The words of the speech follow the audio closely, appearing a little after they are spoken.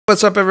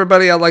What's up,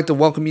 everybody? I'd like to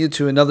welcome you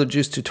to another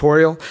Juice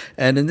tutorial.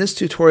 And in this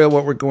tutorial,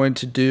 what we're going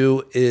to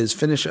do is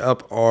finish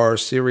up our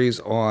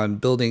series on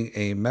building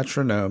a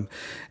metronome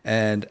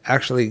and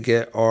actually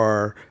get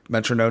our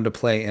metronome to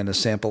play in a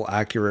sample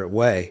accurate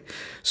way.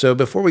 So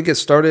before we get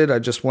started, I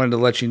just wanted to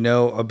let you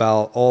know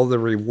about all the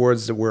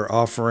rewards that we're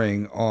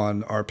offering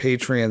on our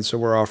Patreon. So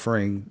we're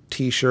offering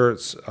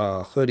t-shirts,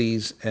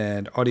 hoodies,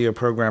 and audio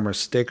programmer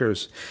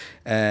stickers.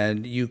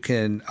 And you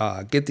can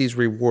get these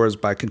rewards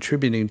by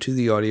contributing to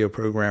the audio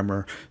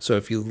programmer. So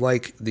if you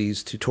like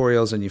these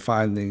tutorials and you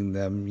find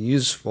them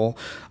useful,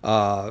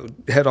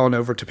 head on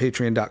over to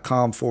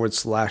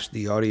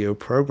patreon.com/the audio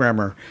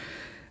programmer.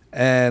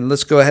 And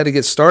let's go ahead and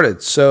get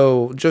started.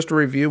 So just to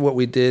review what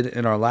we did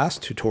in our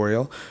last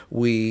tutorial,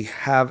 we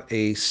have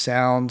a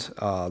sound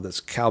that's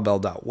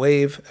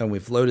cowbell.wave, and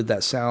we've loaded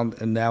that sound,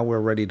 and now we're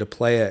ready to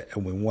play it,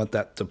 and we want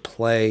that to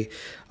play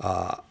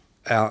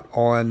out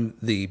on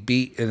the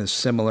beat in a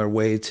similar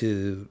way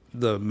to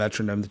the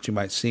metronome that you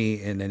might see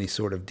in any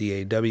sort of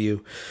DAW.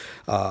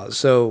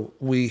 So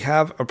we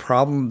have a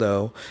problem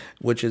though,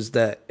 which is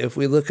that if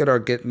we look at our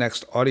get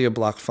next audio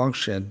block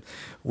function,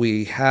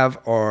 we have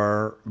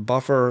our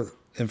buffer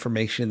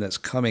information that's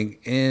coming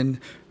in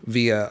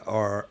via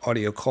our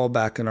audio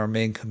callback in our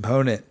main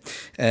component.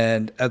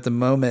 And at the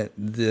moment,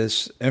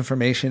 this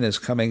information is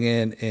coming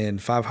in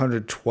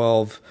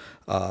 512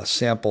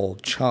 sample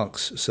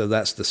chunks. So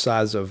that's the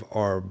size of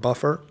our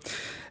buffer.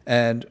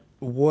 And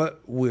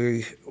what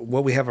we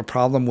have a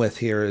problem with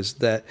here is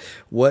that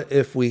what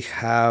if we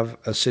have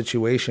a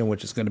situation,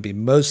 which is going to be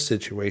most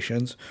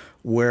situations,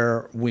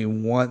 where we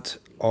want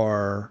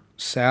our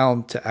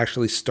sound to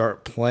actually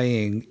start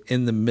playing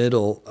in the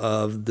middle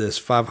of this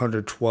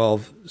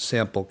 512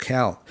 sample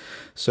count.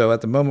 So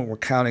at the moment we're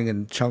counting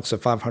in chunks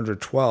of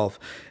 512,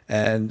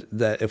 and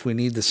that if we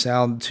need the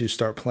sound to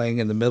start playing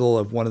in the middle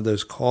of one of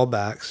those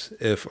callbacks,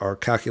 if our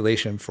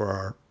calculation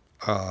for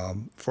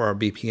our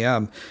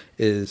BPM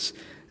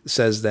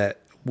says that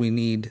we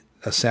need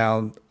a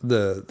sound,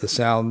 the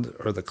sound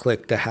or the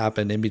click to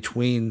happen in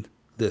between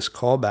this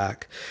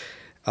callback,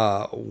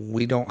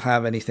 we don't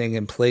have anything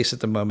in place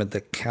at the moment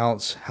that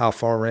counts how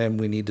far in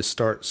we need to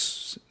start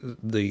start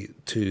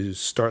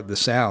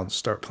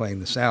playing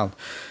the sound.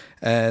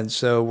 And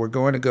so we're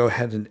going to go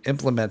ahead and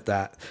implement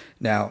that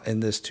now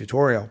in this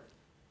tutorial.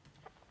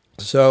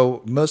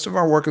 So most of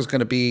our work is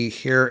going to be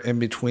here in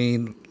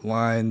between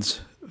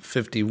lines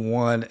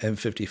 51 and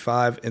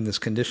 55 in this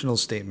conditional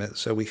statement.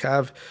 So we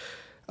have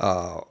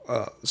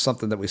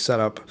something that we set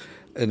up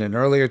in an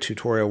earlier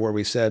tutorial where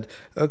we said,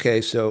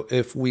 okay, so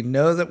if we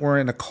know that we're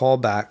in a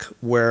callback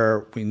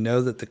where we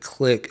know that the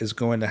click is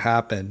going to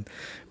happen,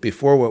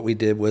 before what we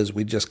did was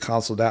we just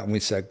consoled out and we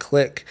said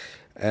click,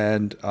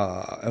 and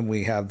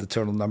we have the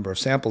total number of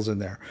samples in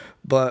there.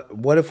 But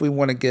what if we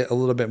want to get a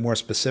little bit more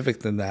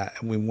specific than that,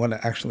 and we want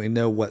to actually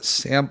know what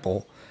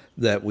sample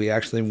that we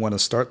actually want to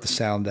start the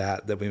sound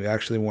at, that we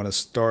actually want to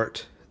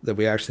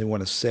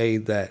say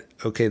that,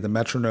 okay, the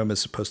metronome is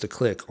supposed to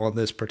click on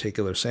this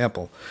particular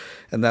sample.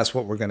 And that's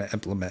what we're going to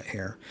implement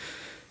here.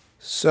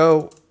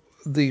 So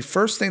the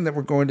first thing that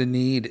we're going to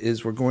need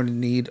is we're going to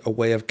need a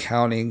way of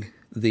counting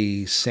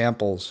the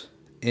samples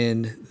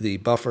in the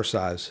buffer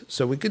size.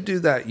 So we could do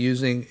that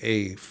using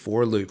a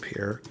for loop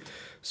here.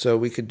 So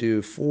we could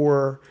do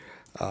for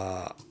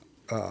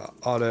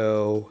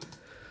auto,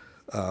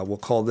 we'll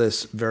call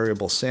this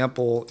variable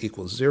sample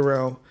equals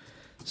 0.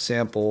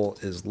 Sample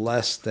is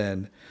less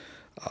than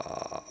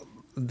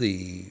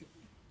the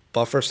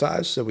buffer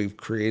size. So we've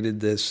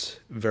created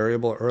this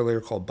variable earlier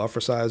called buffer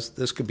size.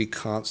 This could be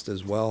const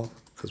as well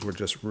because we're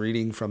just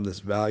reading from this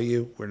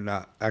value. We're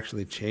not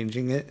actually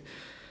changing it.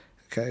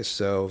 Okay,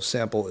 so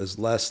sample is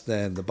less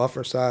than the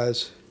buffer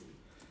size.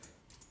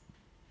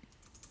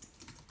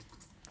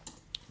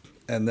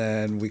 And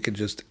then we could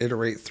just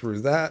iterate through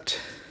that.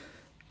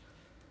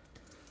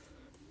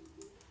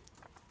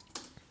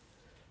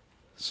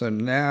 So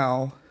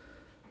now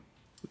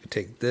we can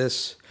take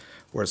this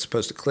where it's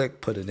supposed to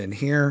click, put it in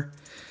here.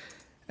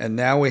 And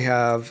now we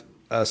have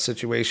a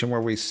situation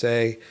where we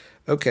say,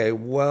 okay,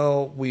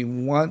 well, we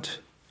want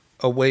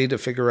a way to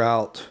figure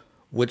out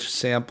which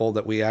sample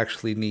that we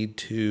actually need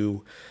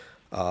to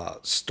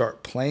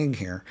start playing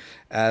here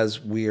as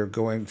we are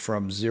going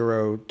from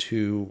 0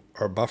 to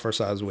our buffer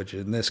size, which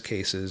in this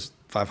case is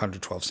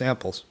 512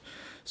 samples.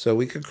 So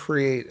we could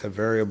create a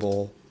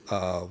variable,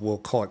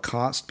 we'll call it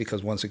const,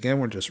 because once again,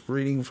 we're just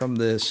reading from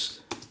this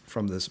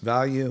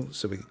value.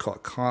 So we can call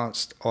it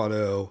const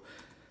auto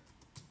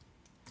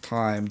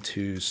time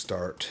to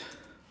start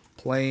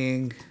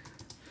playing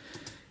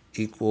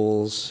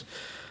equals.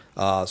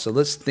 So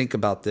let's think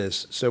about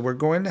this. So we're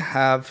going to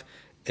have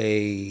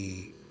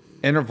a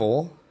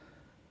interval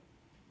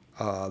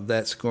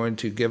that's going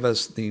to give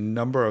us the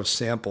number of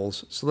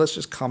samples. So let's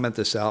just comment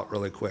this out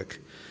really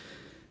quick,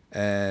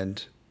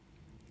 and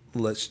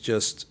let's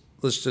just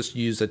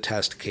use a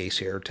test case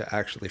here to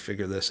actually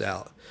figure this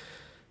out.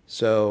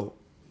 So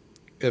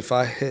if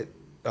I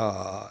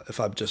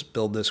just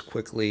build this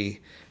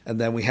quickly,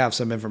 and then we have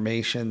some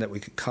information that we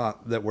could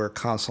that we're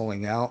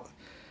consoling out.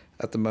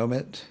 at the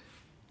moment.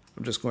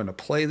 I'm just going to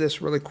play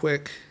this really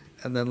quick,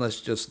 and then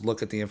let's just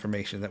look at the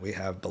information that we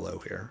have below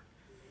here.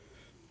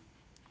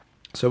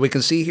 So we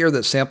can see here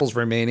that samples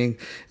remaining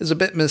is a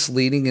bit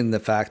misleading in the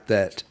fact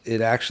that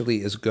it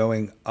actually is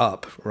going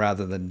up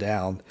rather than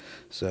down.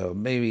 So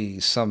maybe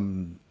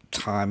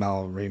sometime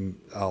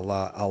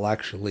I'll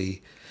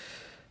actually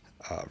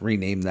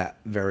rename that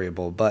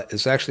variable, but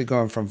it's actually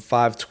going from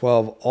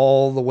 512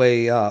 all the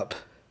way up,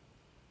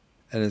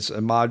 and it's a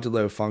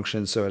modulo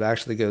function, so it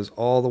actually goes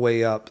all the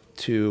way up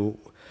to,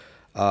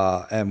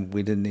 and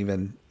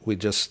we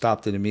just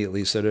stopped it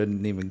immediately, so it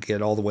didn't even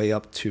get all the way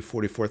up to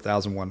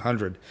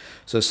 44,100.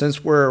 So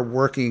since we're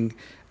working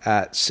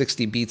at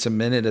 60 beats a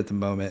minute at the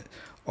moment,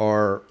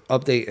 our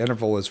update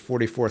interval is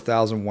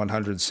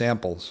 44,100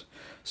 samples.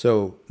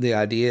 So the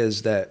idea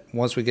is that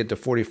once we get to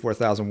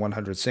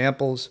 44,100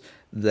 samples,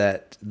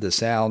 that the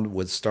sound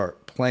would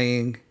start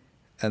playing,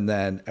 and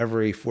then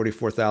every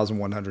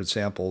 44,100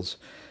 samples,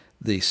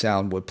 the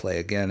sound would play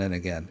again and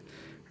again,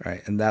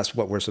 right? And that's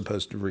what we're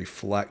supposed to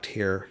reflect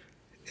here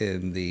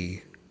in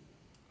the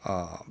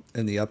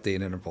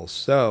update interval.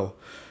 So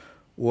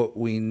what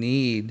we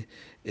need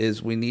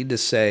is we need to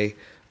say,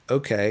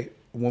 okay,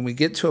 when we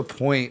get to a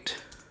point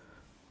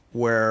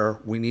where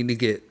we need to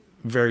get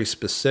very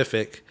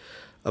specific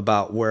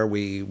about where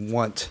we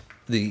want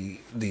the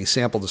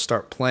sample to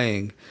start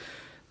playing,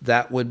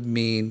 that would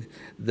mean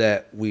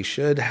that we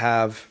should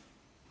have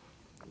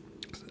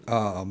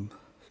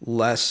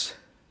less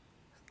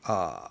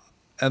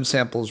M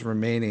samples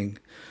remaining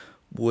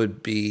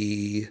would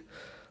be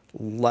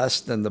less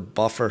than the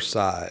buffer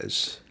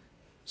size.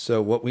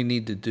 So what we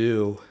need to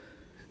do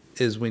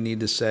is we need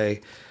to say,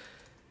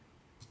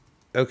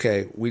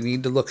 okay, we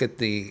need to look at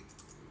the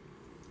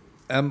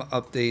M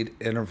update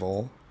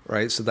interval,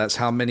 right? So that's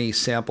how many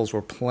samples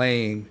we're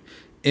playing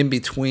in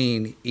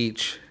between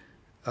each,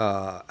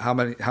 how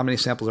many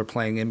samples are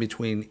playing in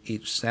between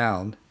each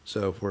sound.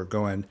 So if we're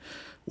going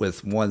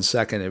with 1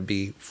 second, it'd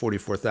be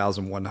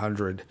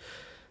 44,100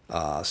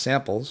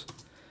 samples.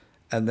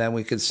 And then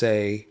we could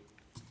say,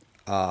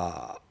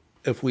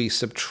 if we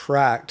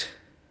subtract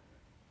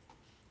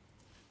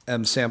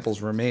M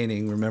samples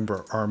remaining,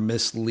 remember our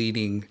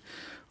misleading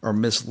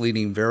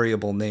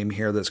variable name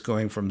here that's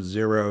going from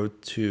 0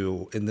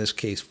 to, in this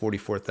case,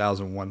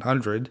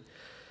 44,100,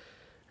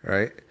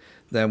 right?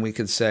 Then we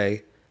could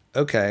say,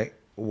 okay,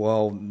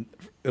 well,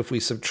 if we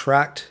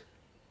subtract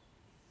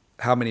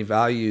how many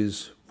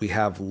values we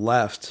have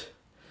left,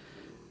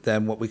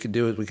 then what we could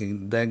do is we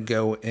can then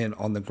go in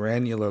on the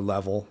granular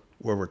level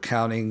where we're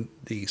counting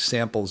the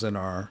samples in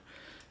our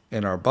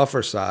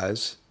buffer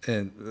size,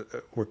 and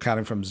we're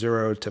counting from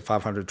 0 to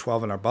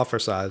 512 in our buffer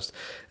size,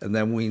 and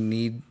then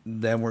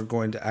we're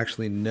going to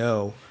actually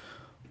know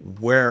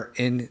where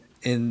in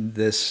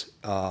this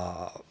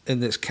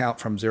count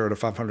from 0 to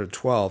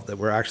 512 that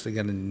we're actually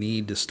going to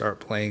need to start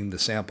playing the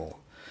sample.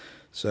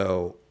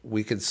 So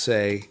we could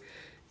say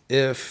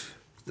if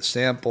the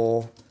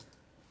sample,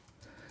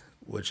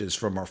 which is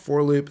from our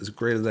for loop, is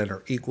greater than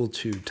or equal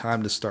to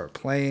time to start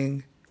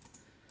playing,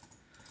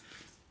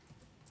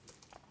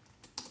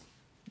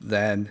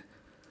 then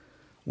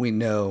we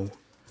know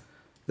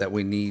that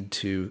we need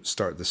to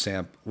start the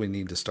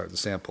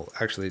sample.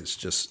 Actually, it's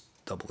just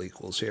double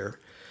equals here.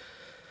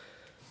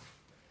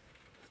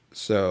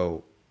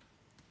 So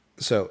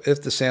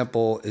if the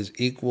sample is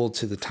equal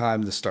to the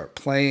time to start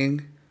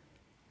playing,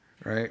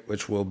 right,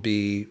 which will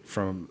be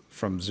from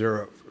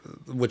 0,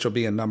 which will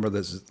be a number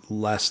that's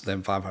less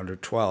than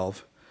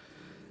 512,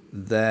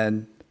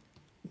 then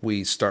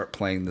we start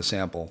playing the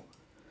sample,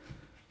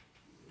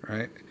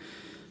 right?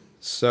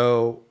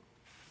 So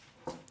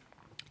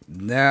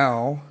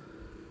now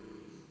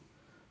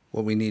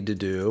what we need to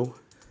do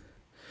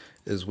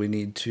is we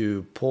need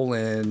to pull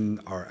in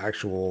our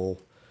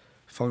actual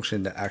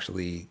function to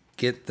actually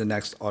get the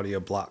next audio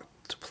block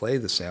to play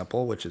the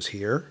sample, which is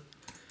here.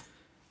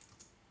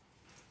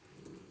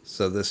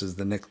 So this is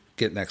the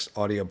get next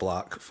audio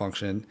block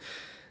function.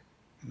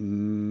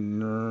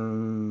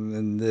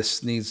 And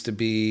this needs to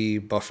be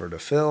buffer to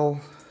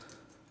fill,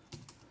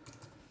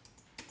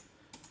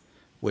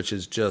 which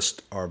is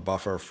just our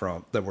buffer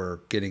from that we're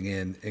getting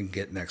in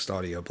get next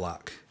audio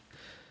block.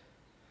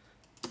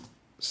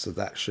 So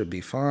that should be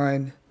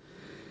fine.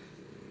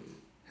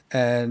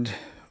 And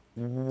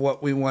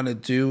what we want to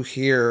do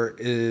here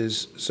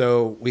is,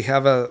 so we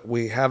have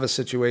a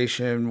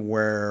situation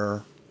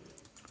where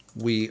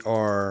we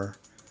are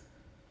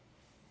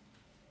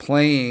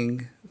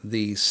playing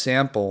the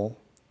sample.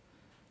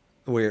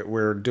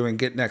 We're doing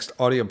get next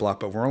audio block,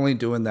 but we're only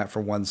doing that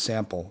for one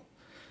sample.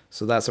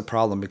 So that's a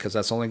problem because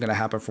that's only going to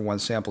happen for one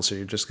sample. So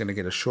you're just going to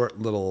get a short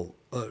little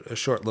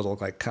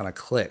like kind of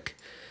click,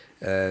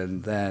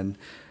 and then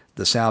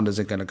the sound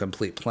isn't going to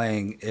complete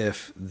playing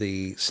if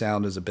the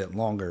sound is a bit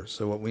longer.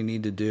 So what we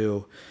need to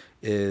do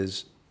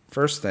is,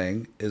 first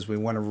thing is we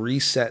want to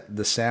reset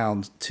the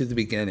sound to the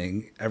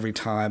beginning every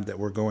time that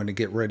we're going to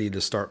get ready to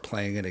start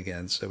playing it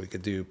again. So we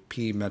could do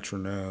p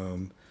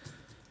metronome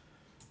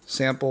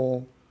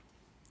sample,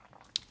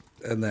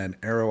 and then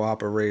arrow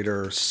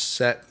operator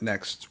set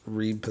next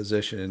read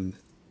position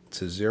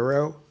to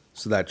 0.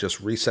 So that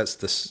just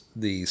resets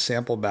the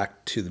sample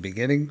back to the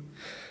beginning.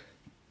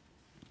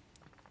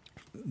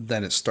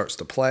 Then it starts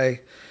to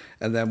play.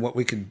 And then what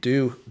we could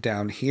do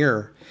down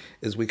here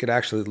is we could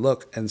actually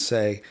look and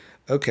say,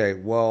 okay,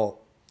 well,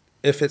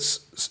 if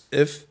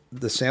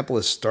the sample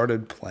has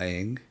started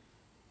playing,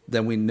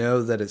 then we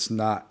know that it's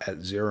not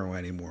at 0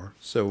 anymore.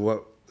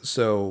 So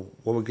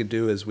what we could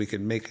do is we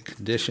could make a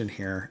condition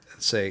here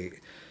and say,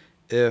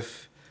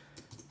 if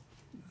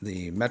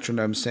the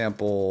metronome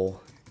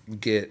sample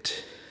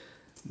get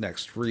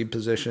next read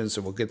position,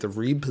 so we'll get the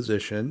read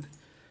position,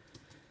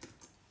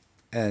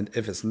 and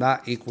if it's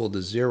not equal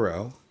to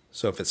 0,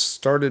 so if it's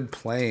started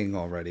playing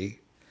already,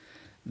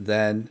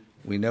 then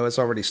we know it's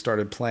already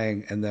started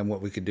playing, and then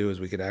what we could do is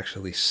we could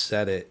actually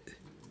set it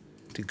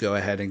to go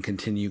ahead and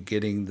continue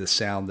getting the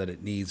sound that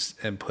it needs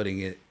and putting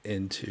it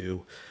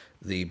into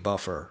the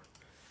buffer,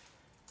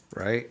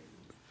 right?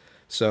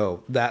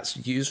 So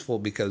that's useful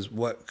because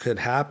what could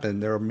happen,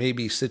 there may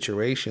be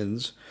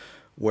situations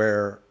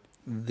where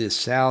the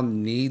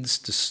sound needs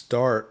to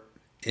start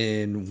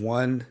in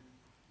one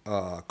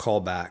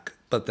callback,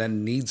 but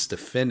then needs to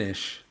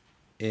finish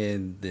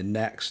in the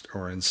next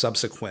or in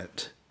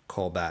subsequent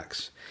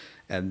callbacks.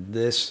 And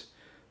this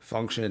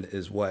function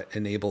is what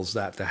enables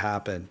that to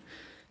happen.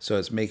 So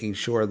it's making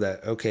sure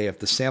that, okay, if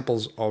the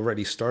sample's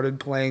already started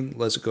playing,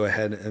 let's go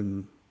ahead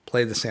and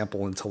play the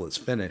sample until it's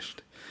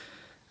finished.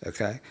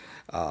 Okay,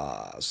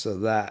 so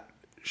that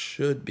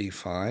should be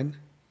fine.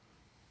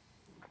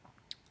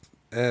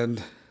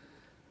 And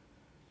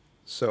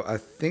so I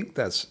think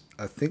that's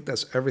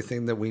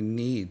everything that we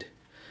need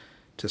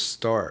to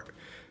start.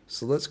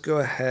 So let's go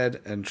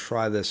ahead and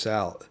try this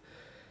out.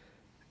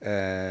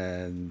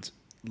 And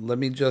let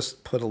me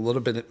just put a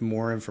little bit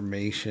more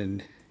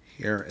information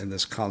here in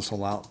this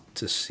console out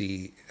to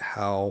see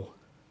how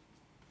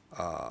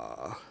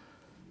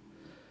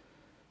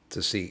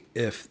to see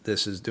if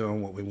this is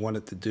doing what we want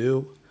it to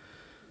do.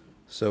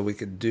 So we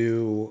could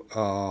do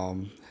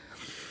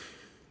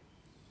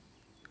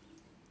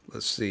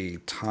let's see,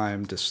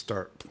 time to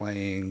start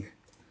playing,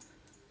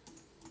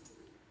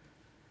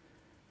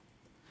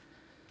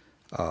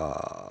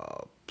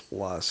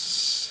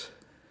 plus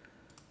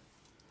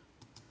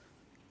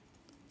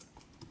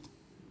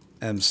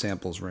M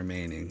samples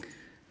remaining.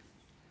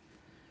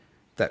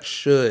 That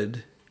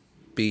should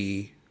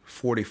be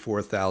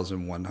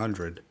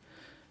 44,100.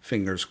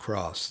 Fingers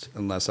crossed,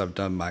 unless I've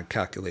done my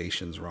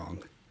calculations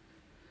wrong.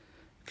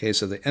 Okay,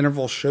 so the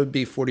interval should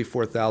be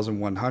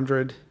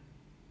 44,100.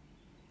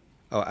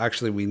 Oh,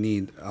 actually, we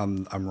need,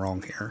 I'm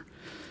wrong here.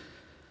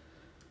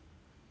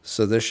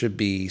 So there should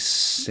be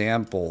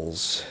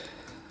samples,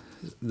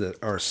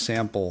 our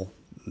sample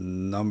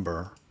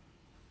number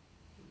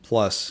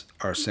plus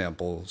our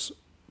samples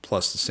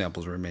plus the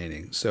samples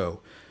remaining. So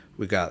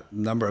we got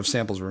number of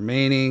samples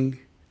remaining,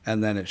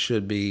 and then it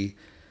should be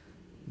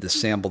the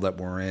sample that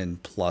we're in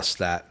plus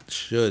that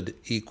should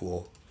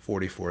equal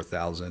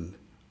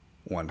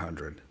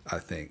 44,100, I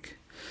think,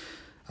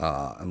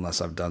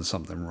 unless I've done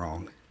something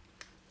wrong.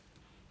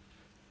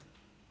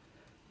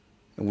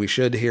 And we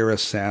should hear a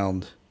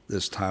sound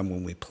this time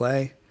when we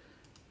play.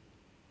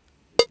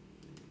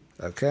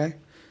 Okay,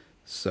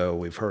 so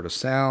we've heard a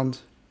sound.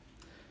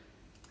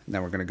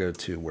 Now we're going to go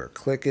to where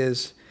click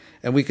is,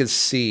 and we can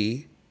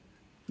see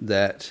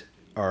that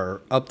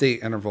our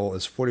update interval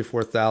is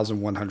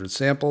 44,100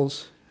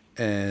 samples,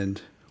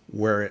 and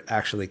where it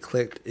actually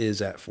clicked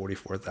is at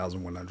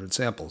 44,100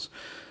 samples.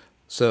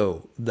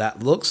 So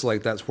that looks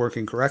like that's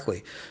working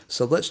correctly.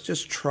 So let's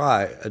just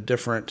try a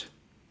different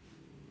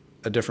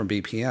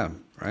BPM,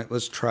 right?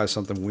 Let's try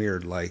something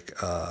weird like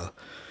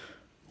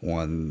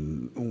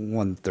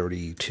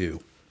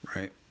 132,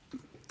 right?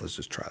 Let's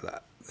just try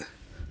that.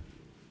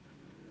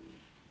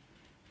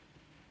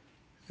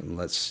 And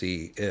let's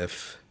see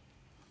if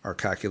our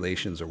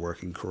calculations are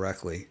working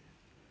correctly.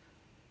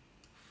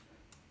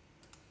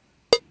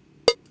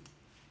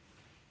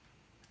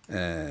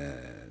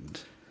 And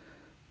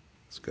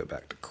let's go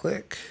back to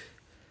click.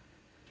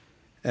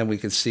 And we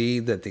can see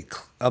that the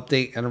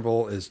update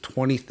interval is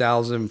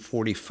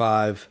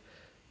 20,045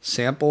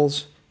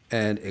 samples,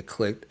 and it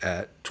clicked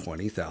at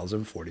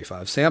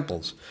 20,045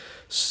 samples.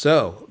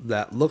 So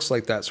that looks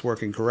like that's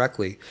working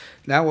correctly.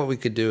 Now what we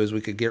could do is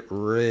we could get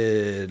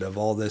rid of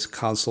all this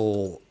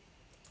console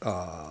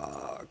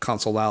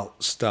out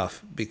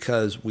stuff,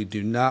 because we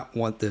do not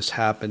want this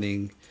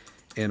happening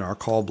in our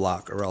call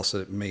block, or else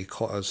it may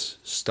cause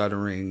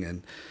stuttering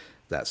and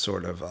that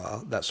sort of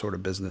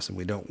business, and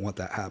we don't want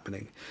that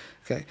happening.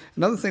 Okay.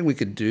 Another thing we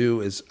could do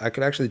is I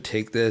could actually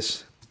take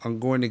this. I'm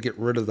going to get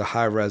rid of the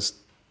high-res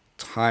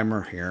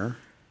timer here.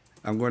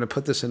 I'm going to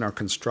put this in our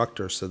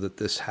constructor so that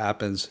this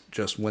happens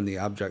just when the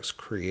object's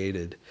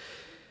created,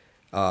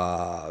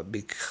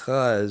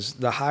 because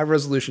the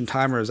high-resolution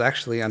timer is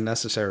actually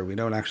unnecessary. We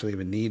don't actually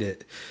even need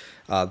it.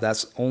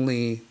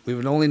 We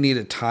would only need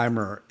a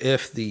timer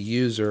if the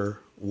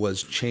user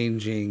was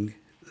changing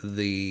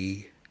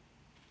the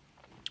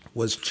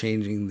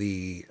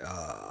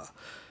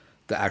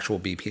the actual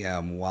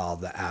BPM while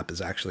the app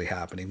is actually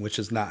happening, which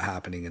is not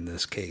happening in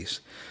this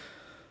case.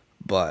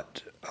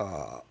 But,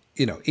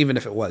 you know, even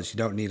if it was, you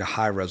don't need a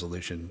high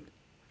resolution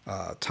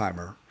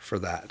timer for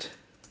that.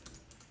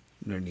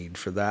 No need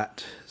for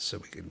that. So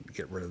we can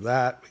get rid of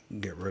that. We can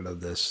get rid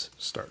of this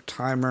start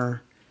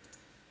timer.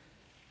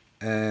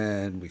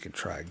 And we can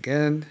try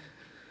again.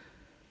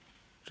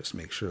 Just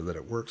make sure that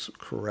it works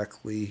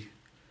correctly.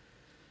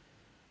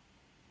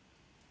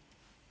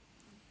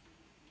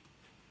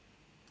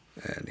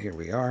 And here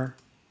we are.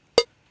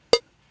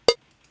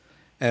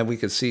 And we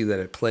can see that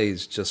it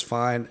plays just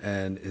fine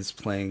and is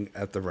playing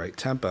at the right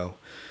tempo.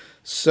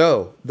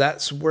 So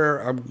that's where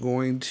I'm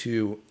going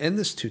to end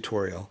this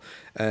tutorial.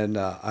 And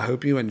I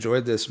hope you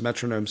enjoyed this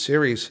metronome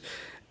series.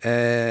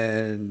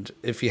 And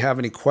if you have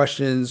any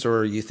questions,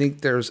 or you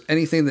think there's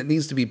anything that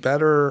needs to be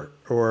better,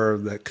 or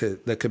that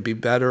could be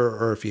better,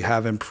 or if you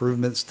have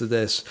improvements to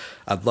this,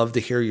 I'd love to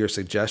hear your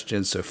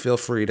suggestions. So feel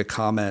free to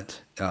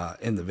comment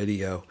in the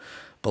video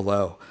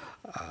below.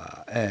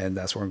 And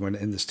that's where I'm going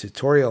to end this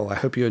tutorial. I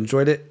hope you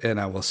enjoyed it, and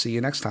I will see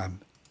you next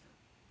time.